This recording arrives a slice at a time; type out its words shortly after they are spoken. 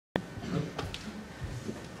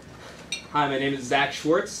Hi, my name is Zach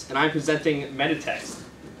Schwartz, and I'm presenting Metatext.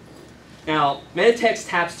 Now, Metatext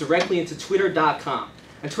taps directly into Twitter.com.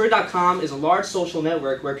 And Twitter.com is a large social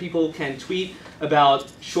network where people can tweet about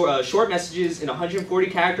short messages in 140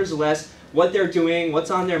 characters or less, what they're doing,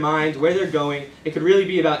 what's on their mind, where they're going. It could really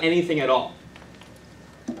be about anything at all.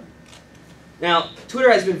 Now, Twitter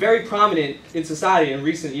has been very prominent in society in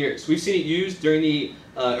recent years. We've seen it used during the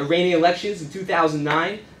Iranian elections in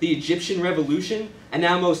 2009, the Egyptian revolution, and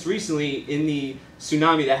now most recently in the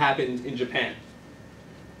tsunami that happened in Japan.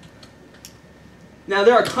 Now,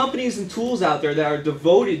 there are companies and tools out there that are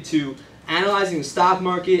devoted to analyzing the stock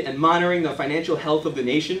market and monitoring the financial health of the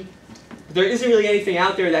nation. But there isn't really anything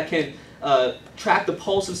out there that can track the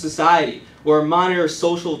pulse of society or monitor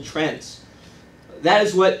social trends. That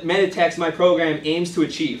is what Metatext, my program, aims to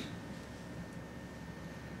achieve.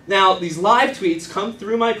 Now, these live tweets come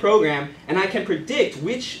through my program, and I can predict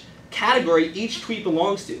which category each tweet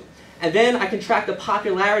belongs to. And then I can track the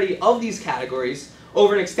popularity of these categories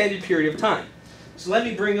over an extended period of time. So let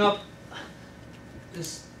me bring up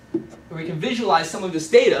this, where we can visualize some of this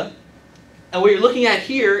data. And what you're looking at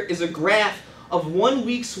here is a graph of 1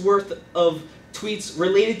 week's worth of tweets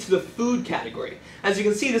related to the food category. As you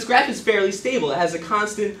can see, this graph is fairly stable. It has a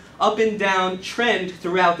constant up and down trend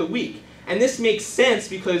throughout the week. And this makes sense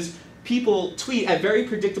because people tweet at very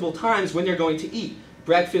predictable times when they're going to eat: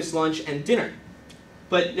 breakfast, lunch, and dinner.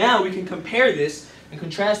 But now we can compare this and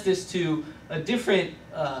contrast this to a different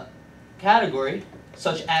category,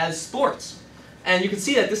 such as sports. And you can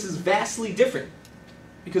see that this is vastly different,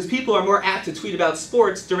 because people are more apt to tweet about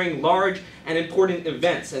sports during large and important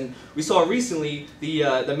events. And we saw recently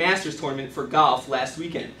the Masters tournament for golf last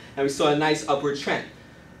weekend, and we saw a nice upward trend.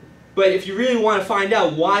 But if you really want to find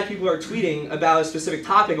out why people are tweeting about a specific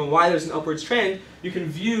topic and why there's an upwards trend, you can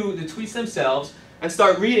view the tweets themselves and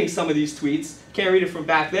start reading some of these tweets. Can't read it from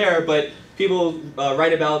back there, but people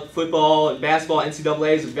write about football and basketball.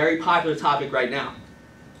 NCAA is a very popular topic right now.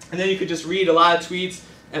 And then you could just read a lot of tweets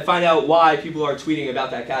and find out why people are tweeting about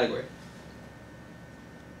that category.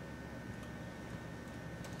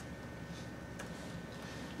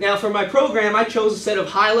 Now, for my program, I chose a set of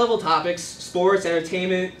high-level topics: sports,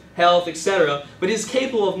 entertainment, health, etc., but it is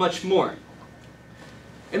capable of much more.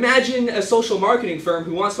 Imagine a social marketing firm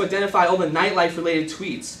who wants to identify all the nightlife-related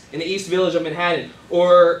tweets in the East Village of Manhattan,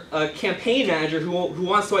 or a campaign manager who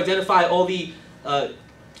wants to identify all the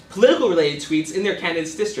political-related tweets in their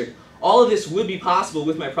candidate's district. All of this would be possible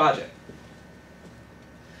with my project.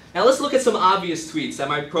 Now let's look at some obvious tweets that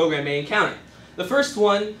my program may encounter. The first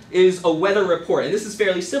one is a weather report, and this is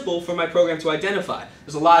fairly simple for my program to identify.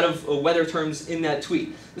 There's a lot of weather terms in that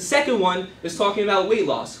tweet. The second one is talking about weight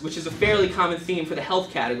loss, which is a fairly common theme for the health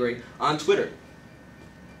category on Twitter.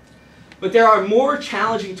 But there are more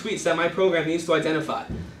challenging tweets that my program needs to identify.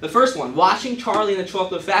 The first one, watching Charlie and the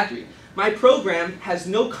Chocolate Factory. My program has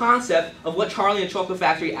no concept of what Charlie and the Chocolate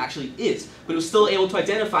Factory actually is, but it was still able to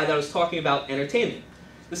identify that I was talking about entertainment.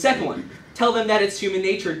 The second one, tell them that it's human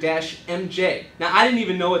nature -MJ. Now, I didn't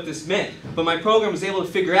even know what this meant, but my program was able to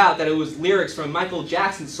figure out that it was lyrics from a Michael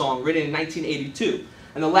Jackson song written in 1982.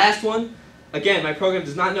 And the last one, again, my program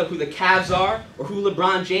does not know who the Cavs are or who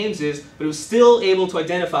LeBron James is, but it was still able to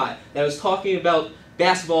identify that I was talking about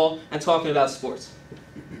basketball and talking about sports.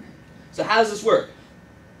 So how does this work?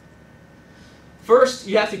 First,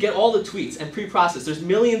 you have to get all the tweets and pre-process. There's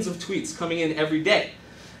millions of tweets coming in every day.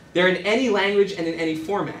 They're in any language and in any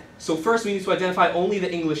format. So first we need to identify only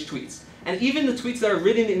the English tweets. And even the tweets that are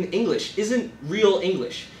written in English isn't real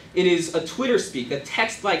English. It is a Twitter speak, a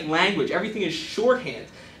text-like language. Everything is shorthand.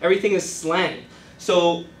 Everything is slang.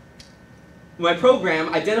 So my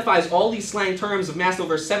program identifies all these slang terms, amassed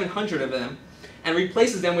over 700 of them, and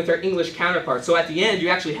replaces them with their English counterparts. So at the end you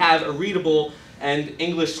actually have a readable and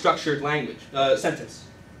English structured language sentence.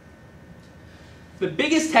 The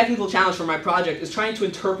biggest technical challenge for my project is trying to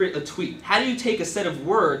interpret a tweet. How do you take a set of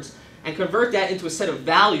words and convert that into a set of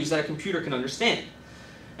values that a computer can understand?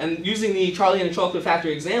 And using the Charlie and the Chocolate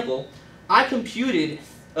Factory example, I computed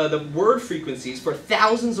the word frequencies for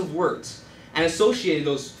thousands of words and associated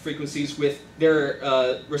those frequencies with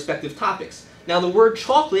their respective topics. Now, the word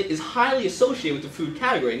chocolate is highly associated with the food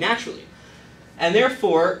category, naturally. And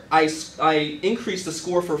therefore, I increased the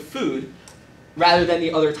score for food rather than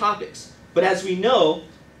the other topics. But as we know,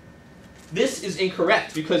 this is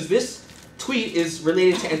incorrect because this tweet is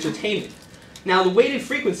related to entertainment. Now, the weighted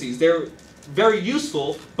frequencies, they're very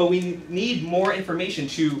useful, but we need more information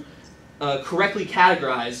to correctly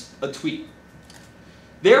categorize a tweet.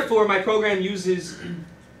 Therefore, my program uses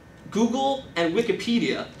Google and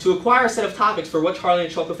Wikipedia to acquire a set of topics for what Charlie and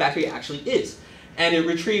the Chocolate Factory actually is. And it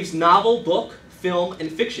retrieves novel, book, film,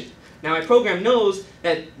 and fiction. Now my program knows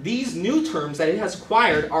that these new terms that it has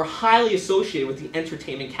acquired are highly associated with the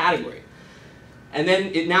entertainment category. And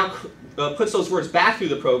then it now puts those words back through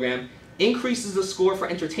the program, increases the score for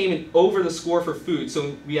entertainment over the score for food.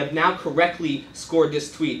 So we have now correctly scored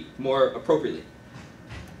this tweet more appropriately.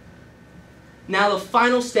 Now the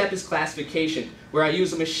final step is classification, where I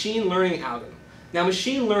use a machine learning algorithm. Now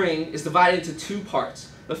machine learning is divided into two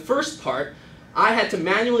parts. The first part, I had to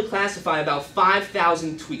manually classify about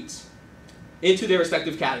 5,000 tweets into their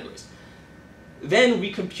respective categories. Then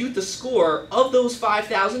we compute the score of those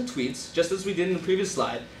 5,000 tweets, just as we did in the previous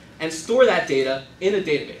slide, and store that data in a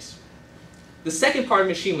database. The second part of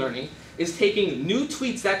machine learning is taking new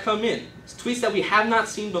tweets that come in, tweets that we have not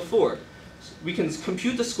seen before. We can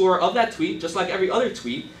compute the score of that tweet, just like every other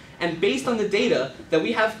tweet, and based on the data that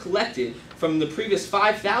we have collected from the previous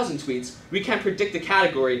 5,000 tweets, we can predict the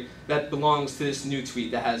category that belongs to this new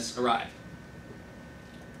tweet that has arrived.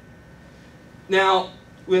 Now,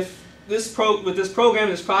 with this program,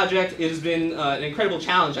 this project, it has been an incredible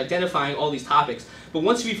challenge identifying all these topics. But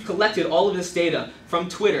once we've collected all of this data from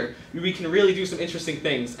Twitter, we can really do some interesting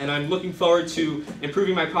things. And I'm looking forward to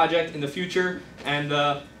improving my project in the future. And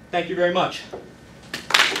thank you very much.